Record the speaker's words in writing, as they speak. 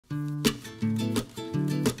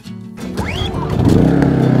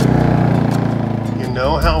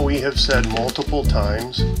how we have said multiple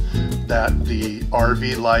times that the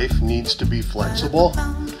RV life needs to be flexible?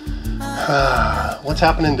 What's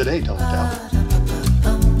happening today, Tony Tao?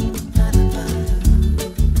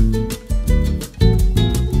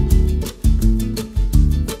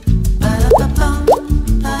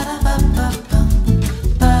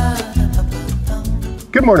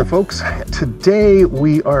 Good morning, folks. Today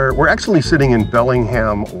we're actually sitting in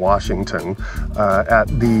Bellingham, Washington, at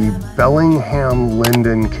the Bellingham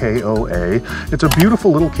Linden KOA. It's a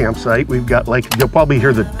beautiful little campsite. We've got, like, you'll probably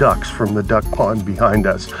hear the ducks from the duck pond behind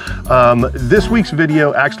us. This week's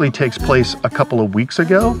video actually takes place a couple of weeks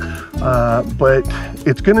ago, but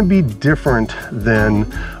it's going to be different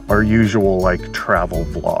than our usual, like, travel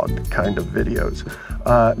vlog kind of videos.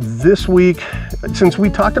 This week, since we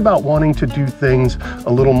talked about wanting to do things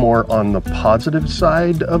a little more on the positive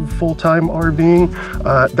side of full-time RVing,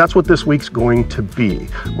 that's what this week's going to be.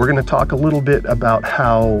 We're going to talk a little bit about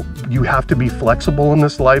how you have to be flexible in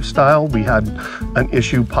this lifestyle. We had an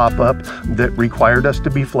issue pop up that required us to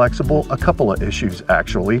be flexible, a couple of issues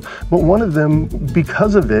actually, but one of them,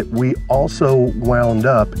 because of it, we also wound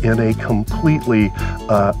up in a completely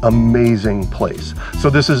amazing place. So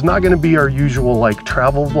this is not going to be our usual, like,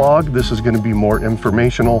 travel vlog. This is going to be more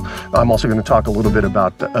informational. I'm also going to talk a little bit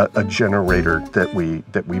about a generator that we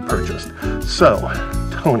purchased. So,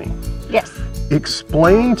 Tony. Yes.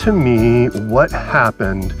 Explain to me what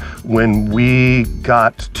happened when we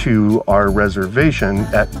got to our reservation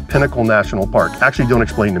at Pinnacle National Park. Actually, don't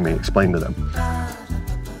explain to me. Explain to them.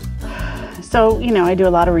 So, you know, I do a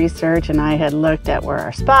lot of research, and I had looked at where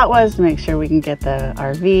our spot was to make sure we can get the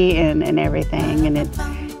RV in and everything. And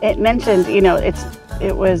it mentioned, you know, it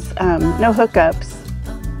was no hookups,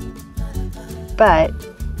 but,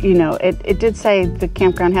 you know, it did say the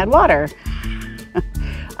campground had water.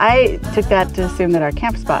 I took that to assume that our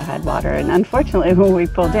camp spot had water, and unfortunately when we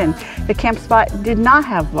pulled in, the camp spot did not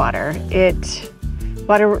have water.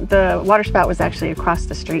 The water spout was actually across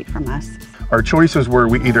the street from us. Our choices were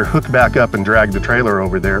we either hook back up and drag the trailer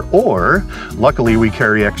over there, or luckily we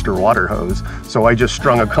carry extra water hose. So I just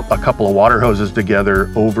strung a couple of water hoses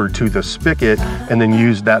together over to the spigot and then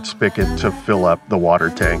used that spigot to fill up the water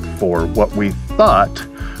tank for what we thought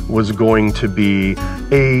was going to be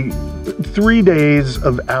 3 days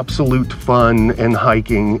of absolute fun and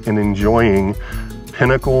hiking and enjoying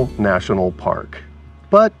Pinnacle National Park.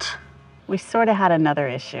 But we sort of had another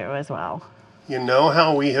issue as well. You know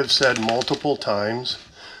how we have said multiple times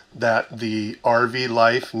that the RV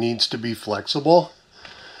life needs to be flexible?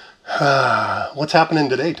 What's happening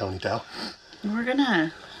today, Tony Tao?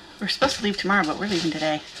 We're supposed to leave tomorrow, but we're leaving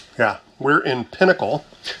today. Yeah, we're in Pinnacle.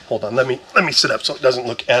 Hold on, let me sit up so it doesn't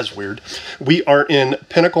look as weird. We are in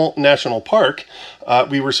Pinnacle National Park.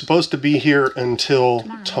 We were supposed to be here until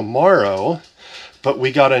tomorrow. But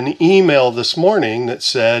we got an email this morning that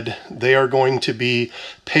said they are going to be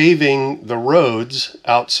paving the roads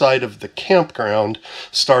outside of the campground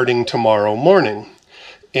starting tomorrow morning.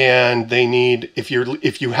 And they need, if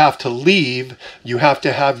you have to leave, you have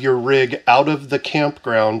to have your rig out of the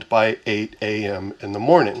campground by 8 a.m. in the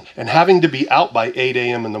morning. And having to be out by 8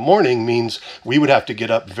 a.m. in the morning means we would have to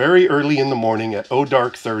get up very early in the morning at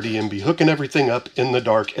dark 30 and be hooking everything up in the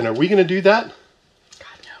dark. And are we going to do that?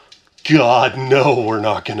 God, no, we're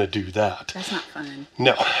not going to do that. That's not fun.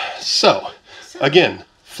 No. So, again,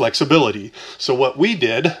 flexibility. So what we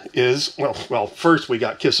did is, well, first we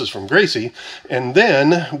got kisses from Gracie, and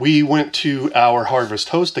then we went to our Harvest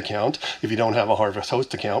Host account. If you don't have a Harvest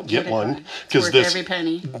Host account, get one. Because every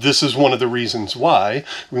penny. This is one of the reasons why.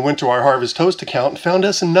 We went to our Harvest Host account and found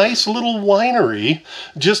us a nice little winery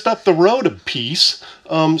just up the road a piece.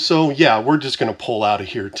 So, yeah, we're just going to pull out of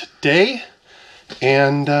here today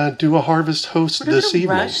and do a Harvest Host this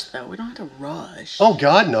evening. Rush, though. We don't have to rush. Oh,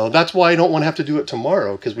 God, no. That's why I don't want to have to do it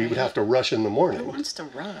tomorrow, because we would have to rush in the morning. Who wants to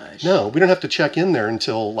rush? No, we don't have to check in there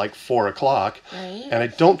until like 4 o'clock. Right. And I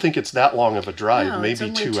don't think it's that long of a drive, no, maybe it's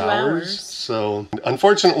only 2 2 hours. So,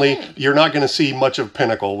 unfortunately, you're not going to see much of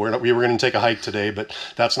Pinnacle. We were going to take a hike today, but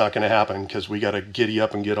that's not going to happen because we got to giddy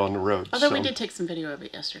up and get on the road. Although we did take some video of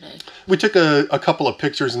it yesterday. We took a couple of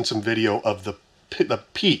pictures and some video of the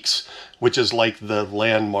peaks, which is like the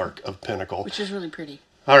landmark of Pinnacle. Which is really pretty.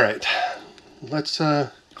 All right, let's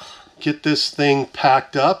get this thing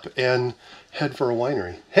packed up and head for a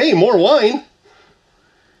winery. Hey, more wine!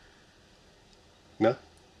 No?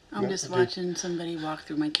 I'm just watching somebody walk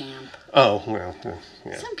through my camp. Oh, well,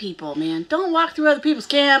 yeah. Some people, man, don't walk through other people's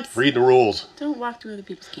camps. Read the rules. Don't walk through other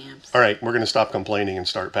people's camps. All right, we're going to stop complaining and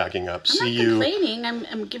start packing up. I'm not complaining.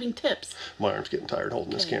 I'm giving tips. My arm's getting tired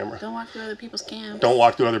holding this camera. Don't walk through other people's camps. Don't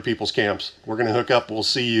walk through other people's camps. We're going to hook up. We'll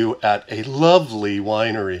see you at a lovely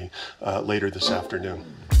winery later this afternoon.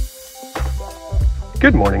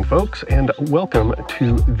 Good morning, folks, and welcome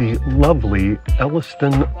to the lovely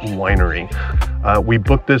Elliston Winery. We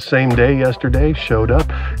booked this same day yesterday, showed up.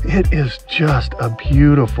 It is just a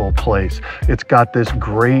beautiful place. It's got this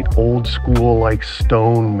great old school like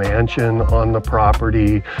stone mansion on the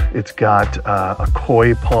property. It's got a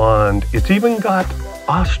koi pond. It's even got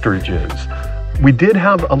ostriches. We did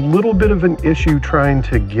have a little bit of an issue trying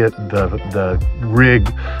to get the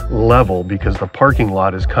rig level because the parking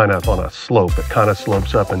lot is kind of on a slope. It kind of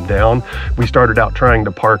slopes up and down. We started out trying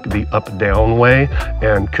to park the up-down way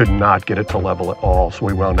and could not get it to level at all. So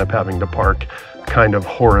we wound up having to park kind of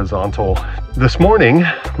horizontal. This morning,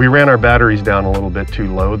 we ran our batteries down a little bit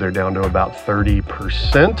too low. They're down to about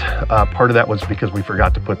 30%. Part of that was because we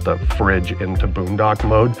forgot to put the fridge into boondock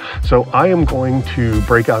mode. So I am going to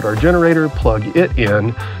break out our generator, plug it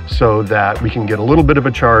in so that we can get a little bit of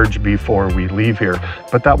a charge before we leave here.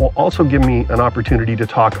 But that will also give me an opportunity to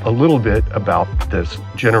talk a little bit about this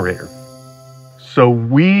generator. So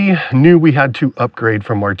we knew we had to upgrade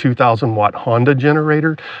from our 2,000 watt Honda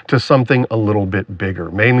generator to something a little bit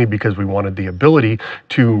bigger, mainly because we wanted the ability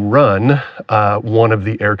to run one of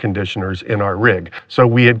the air conditioners in our rig. So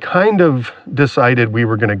we had kind of decided we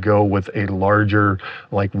were going to go with a larger,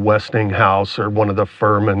 like Westinghouse or one of the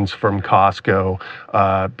Furmans from Costco,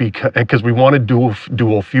 because we wanted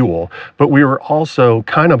dual fuel. But we were also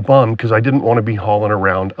kind of bummed because I didn't want to be hauling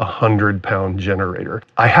around a 100-pound generator.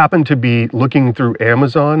 I happened to be looking through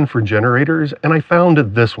Amazon for generators, and I found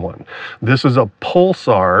this one. This is a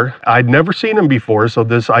Pulsar. I'd never seen them before, so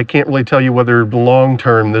I can't really tell you whether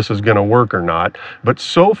long-term this is going to work or not, but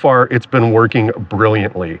so far it's been working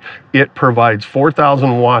brilliantly. It provides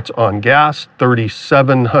 4,000 watts on gas,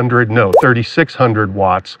 3,600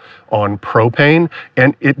 watts on propane,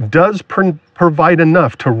 and it does provide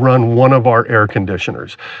enough to run one of our air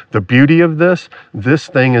conditioners. The beauty of this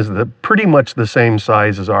thing is pretty much the same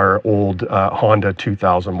size as our old Honda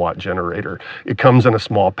 2,000 watt generator. It comes in a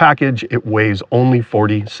small package. It weighs only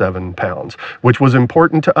 47 pounds, which was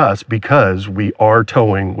important to us because we are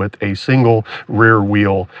towing with a single rear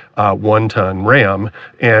wheel 1-ton Ram,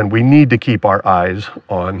 and we need to keep our eyes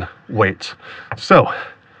on weights. So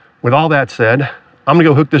with all that said, I'm gonna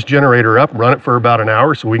go hook this generator up, run it for about an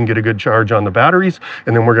hour so we can get a good charge on the batteries,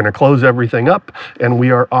 and then we're gonna close everything up, and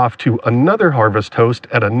we are off to another harvest host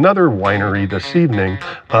at another winery this evening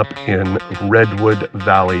up in Redwood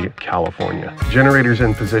Valley, California. Generator's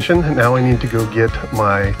in position. Now I need to go get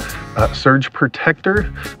my surge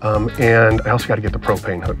protector, and I also gotta get the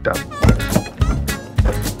propane hooked up.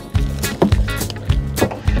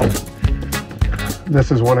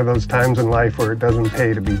 This is one of those times in life where it doesn't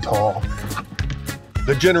pay to be tall.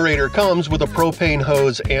 The generator comes with a propane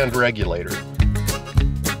hose and regulator.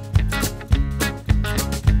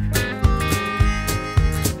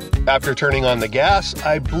 After turning on the gas,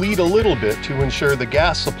 I bleed a little bit to ensure the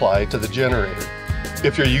gas supply to the generator.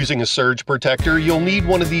 If you're using a surge protector, you'll need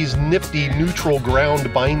one of these nifty neutral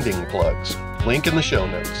ground binding plugs. Link in the show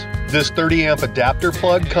notes. This 30 amp adapter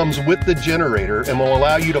plug comes with the generator and will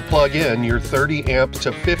allow you to plug in your 30 amp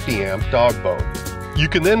to 50 amp dog bone. You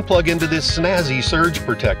can then plug into this snazzy surge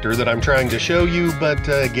protector that I'm trying to show you, but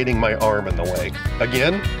getting my arm in the way.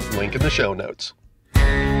 Again, link in the show notes.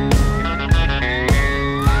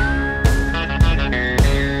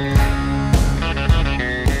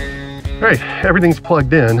 All right, everything's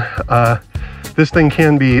plugged in. This thing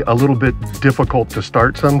can be a little bit difficult to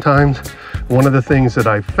start sometimes. One of the things that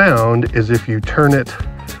I found is if you turn it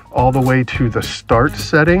all the way to the start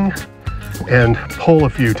setting and pull a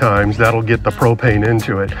few times, that'll get the propane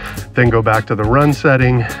into it. Then go back to the run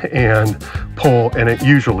setting and pull, and it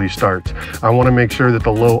usually starts. I want to make sure that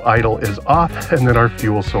the low idle is off and that our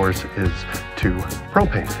fuel source is to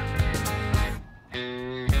propane.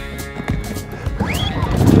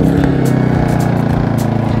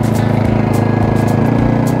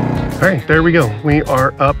 All right, there we go. We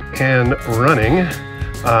are up and running.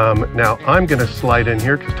 Now I'm gonna slide in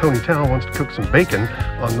here because Tony Tal wants to cook some bacon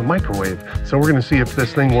on the microwave. So we're gonna see if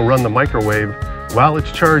this thing will run the microwave while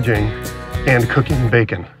it's charging and cooking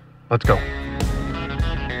bacon. Let's go.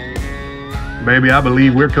 Baby, I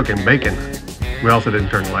believe we're cooking bacon. We also didn't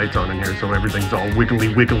turn the lights on in here, so everything's all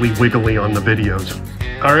wiggly, wiggly, wiggly on the videos.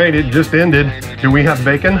 All right, it just ended. Do we have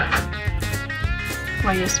bacon?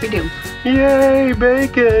 Well, yes, we do. Yay,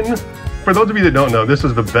 bacon! For those of you that don't know, this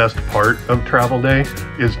is the best part of travel day,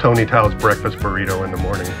 is Tony Tao's breakfast burrito in the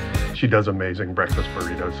morning. She does amazing breakfast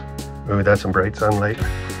burritos. Ooh, that's some bright sunlight.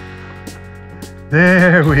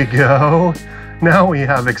 There we go. Now we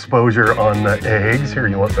have exposure on the eggs. Here,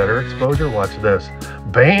 you want better exposure? Watch this.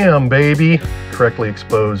 Bam, baby! Correctly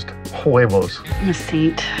exposed huevos. I'm a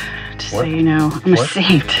saint, just What? so you know. I'm a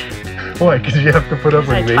saint. Why? Because you have to put up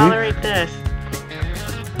with I me? tolerate this.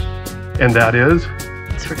 And that is?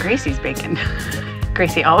 It's for Gracie's bacon.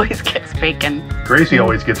 Gracie always gets bacon. Gracie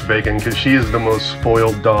always gets bacon because she is the most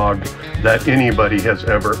spoiled dog that anybody has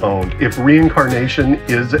ever owned. If reincarnation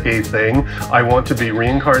is a thing, I want to be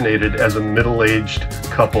reincarnated as a middle-aged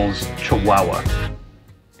couple's chihuahua.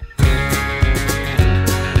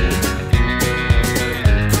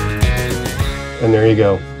 And there you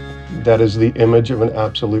go. That is the image of an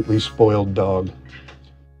absolutely spoiled dog.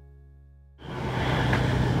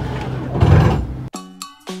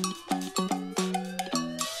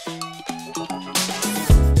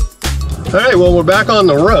 All right, well, we're back on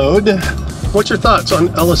the road. What's your thoughts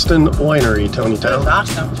on Elliston Winery, Tony It was Tao?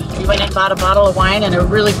 awesome. We went and bought a bottle of wine and a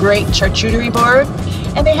really great charcuterie board,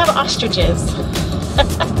 and they have ostriches. I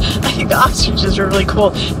think the ostriches are really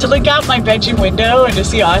cool. To look out my bedroom window and to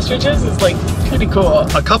see ostriches is like pretty cool.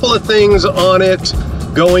 A couple of things on it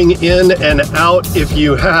going in and out. If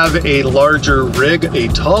you have a larger rig, a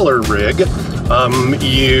taller rig,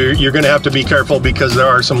 you're going to have to be careful because there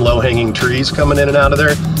are some low-hanging trees coming in and out of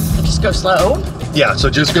there. Just go slow. Yeah, so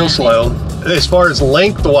just go slow. As far as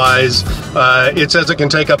lengthwise, it says it can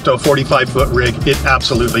take up to a 45-foot rig. It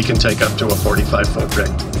absolutely can take up to a 45-foot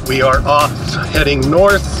rig. We are off heading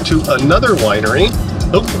north to another winery.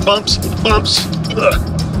 Oh, bumps.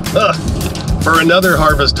 For another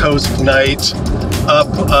Harvest Host night up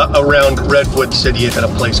around Redwood City at a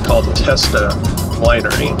place called Testa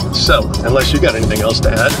Winery. So, unless you got anything else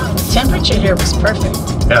to add? The temperature here was perfect.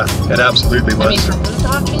 Yeah, it absolutely was. I mean, for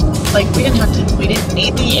boondocking, like we didn't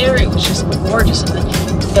need the air. It was just gorgeous, and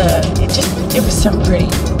it was so pretty.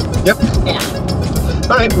 Yep. Yeah.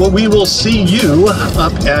 All right. Well, we will see you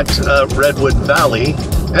up at Redwood Valley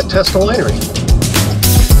at Testa Winery.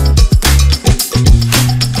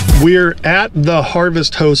 We're at the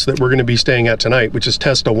Harvest Host that we're going to be staying at tonight, which is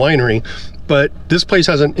Testa Winery. But this place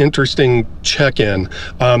has an interesting check-in.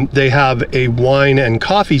 They have a wine and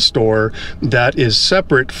coffee store that is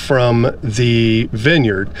separate from the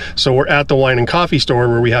vineyard. So we're at the wine and coffee store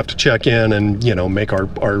where we have to check in and, you know, make our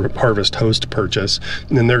Harvest Host purchase.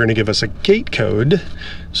 And then they're going to give us a gate code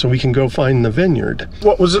so we can go find the vineyard.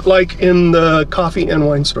 What was it like in the coffee and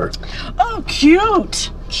wine store? Oh,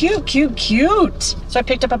 cute. Cute. So I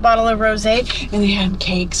picked up a bottle of rosé, and they had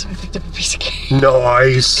cake, so I picked up a piece of cake.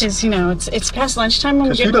 Nice. Because, you know, it's past lunchtime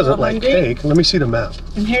when we get Who doesn't like hungry. cake? Let me see the map.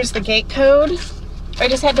 And here's the gate code. I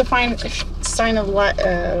just had to sign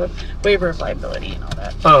a waiver of liability and all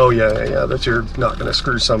that. Oh, yeah, that you're not going to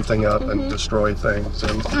screw something up and destroy things.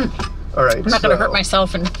 And all right. I'm not going to hurt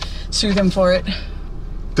myself and sue them for it.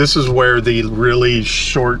 This is where the really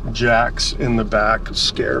short jacks in the back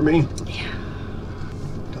scare me. Yeah.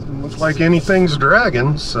 Doesn't look like anything's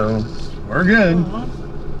dragging, so we're good.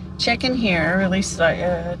 Check in here, release,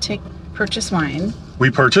 purchase wine. We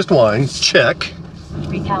purchased wine, check.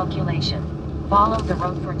 Recalculation. Follow the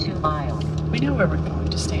road for 2 miles. We know where we're going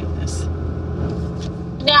to stay with this.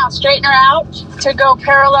 Now, straighten her out to go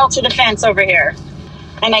parallel to the fence over here.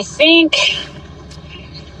 And I think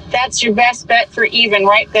that's your best bet for even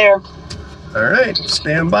right there. All right,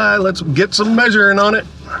 stand by. Let's get some measuring on it.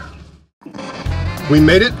 We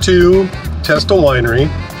made it to Testa Winery,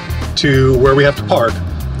 to where we have to park.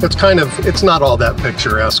 It's not all that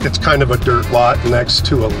picturesque. It's kind of a dirt lot next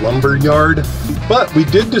to a lumber yard. But we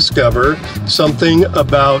did discover something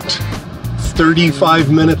about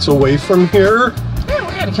 35 minutes away from here. Yeah,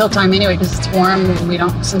 we gotta kill time anyway because it's warm.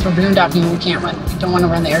 Since we're boondocking, we don't want to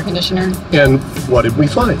run the air conditioner. And what did we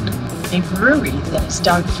find? A brewery that is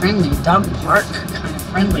dog friendly, dog park kind of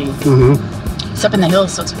friendly. It's up in the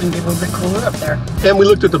hills, so it's going to be a little bit cooler up there. And we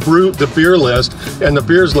looked at the beer list, and the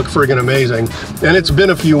beers look friggin' amazing. And it's been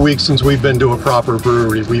a few weeks since we've been to a proper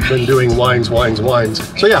brewery. We've been doing wines.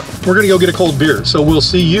 So yeah, we're gonna go get a cold beer. So we'll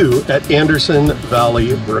see you at Anderson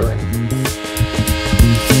Valley Brewing.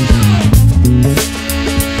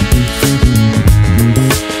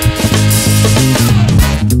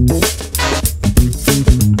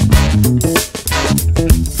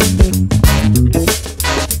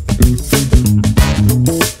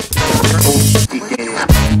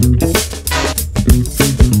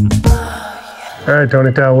 All right,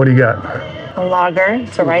 Tony Tao, what do you got? A lager,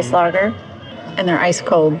 it's a rice lager, and they're ice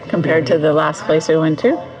cold compared to the last place we went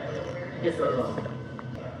to.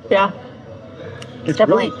 Yeah. It's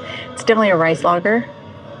definitely a rice lager.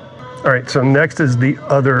 All right, so next is the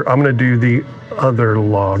other. I'm gonna do the other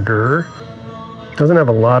lager. Doesn't have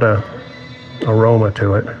a lot of aroma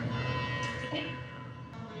to it.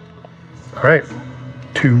 All right,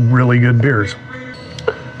 2 really good beers.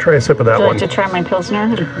 Try a sip of that Would you one. like to try my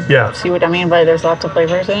Pilsner? Yeah. See what I mean by there's lots of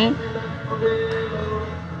flavors in it?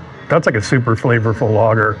 That's like a super flavorful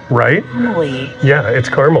lager, right? Caramely. Yeah, it's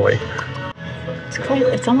caramely.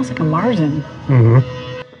 It's almost like a Marzen. Mm-hmm.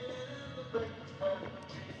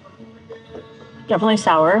 Definitely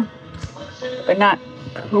sour, but not.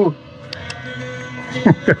 Ooh.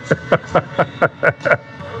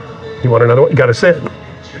 You want another one? You gotta sit.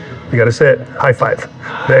 You gotta sit. High five.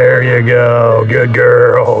 There you go. Good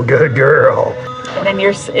girl. Good girl. And then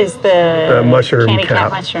yours is the mushroom candy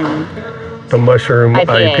cap. cat mushroom. The mushroom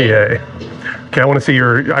IPA. IPA. Okay, I want to see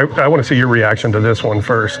your. I want to see your reaction to this one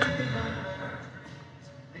first.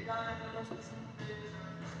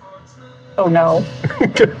 Oh no.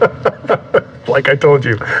 Like I told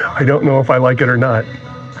you, I don't know if I like it or not.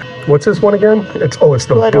 What's this one again? It's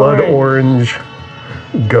the blood orange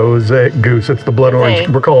goose. It's the blood orange.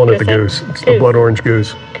 We're calling it the goose. It's the blood orange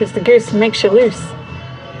goose. Because the goose makes you loose.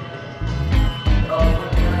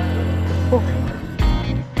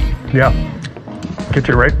 Yeah, get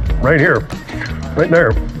you right here, right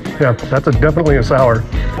there. Yeah, that's definitely a sour.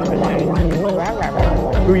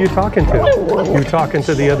 Who are you talking to? You talking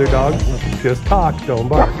to the other dog? Just talk, don't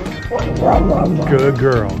bark. Good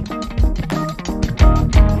girl.